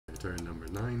turn number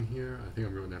 9 here. I think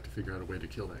I'm going to have to figure out a way to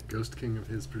kill that Ghost King of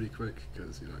his pretty quick,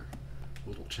 because, you know,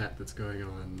 little chat that's going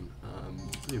on,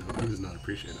 you know, who does not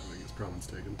appreciate having his province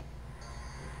taken?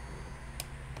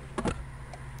 Well,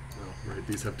 right,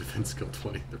 these have defense skill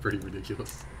 20, they're pretty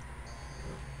ridiculous.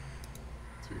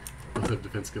 So those have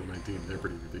defense skill 19, they're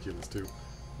pretty ridiculous too.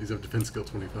 These have defense skill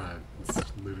 25, it's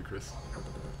ludicrous.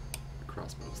 The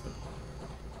crossbows though.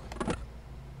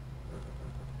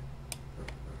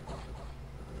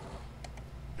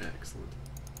 Excellent.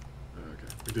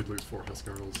 Okay, we did lose 4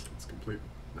 Huskarls, it's complete.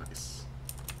 Nice.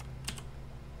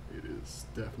 It is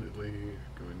definitely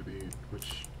going to be,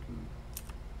 which...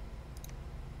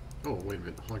 Oh, wait a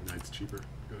minute, Hog Knight's cheaper.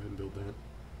 Go ahead and build that.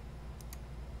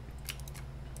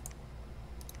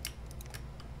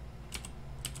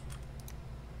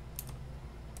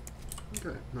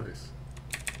 Okay, nice.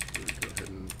 So go ahead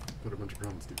and put a bunch of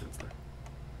province defense there.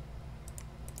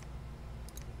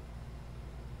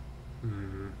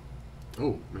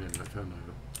 Oh, man, I found a...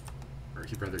 Or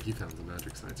he found the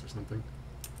magic sites or something.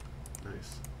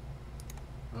 Nice.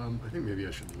 I think maybe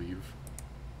I should leave.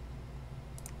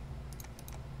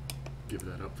 Give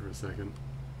that up for a second.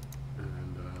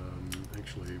 And,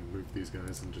 actually move these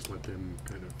guys and just let them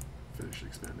kind of finish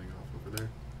expanding off over there.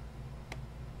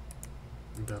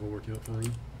 And that'll work out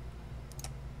fine.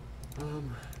 I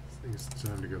think it's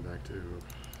time to go back to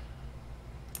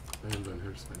Van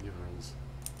Hurst and Jarls.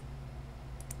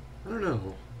 I don't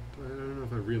know. I don't know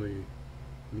if I really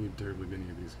need terribly many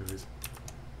of these guys.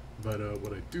 But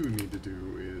what I do need to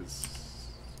do is...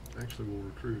 Actually, we'll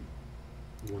recruit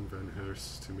one Van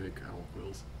Hurst to make owl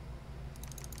quills.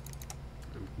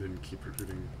 And then keep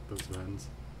recruiting those vans.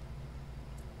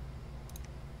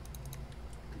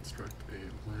 Construct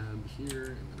a lab here,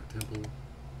 and then a temple.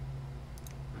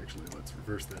 Actually, let's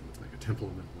reverse that. Let's make a temple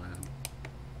and then a lab.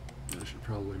 And I should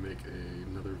probably make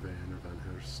another van or Van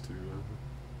Hurst to...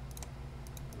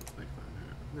 let's make Van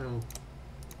Hurst.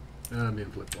 No. Me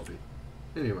and flip-floppy.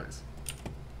 Anyways.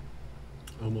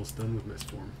 Almost done with Mist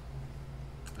Form.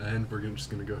 And we're just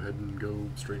going to go ahead and go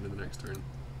straight into the next turn.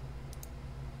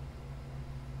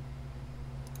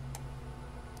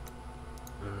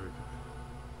 Okay.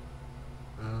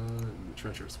 The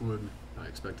Treacherous Wood. I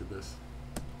expected this.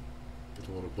 There's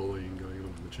a lot of bullying going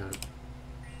on in the chat.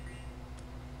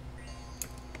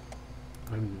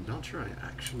 I'm not sure I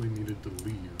actually needed to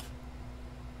leave.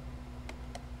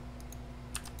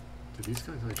 Do these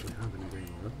guys actually have anything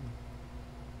left?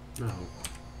 No.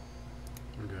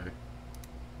 Okay.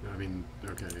 I mean,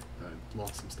 okay, I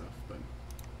lost some stuff, but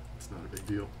it's not a big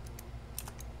deal.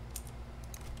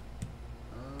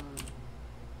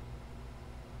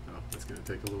 Oh, it's going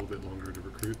to take a little bit longer to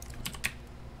recruit.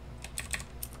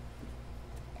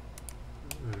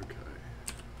 Okay.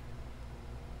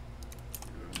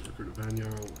 Recruit a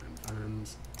Vanjarl and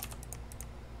fans.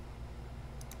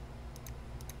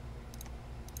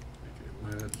 Make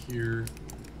a lad here,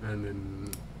 and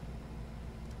then...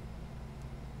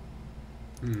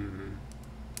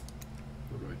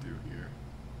 What do I do here?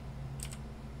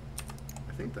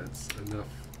 I think that's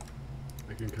enough.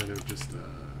 I can kind of just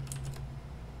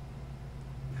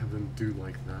have them do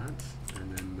like that,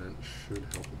 and then that should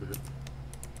help a bit.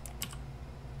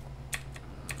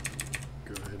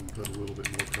 Go ahead and put a little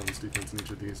bit more province defense in each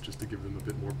of these just to give them a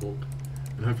bit more bulk.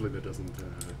 And hopefully that doesn't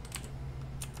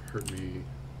hurt me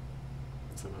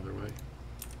in some other way.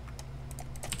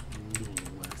 A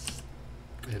little less.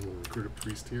 And we'll recruit a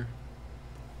priest here.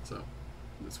 So,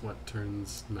 that's what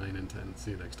turns 9 and 10.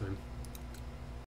 See you next time.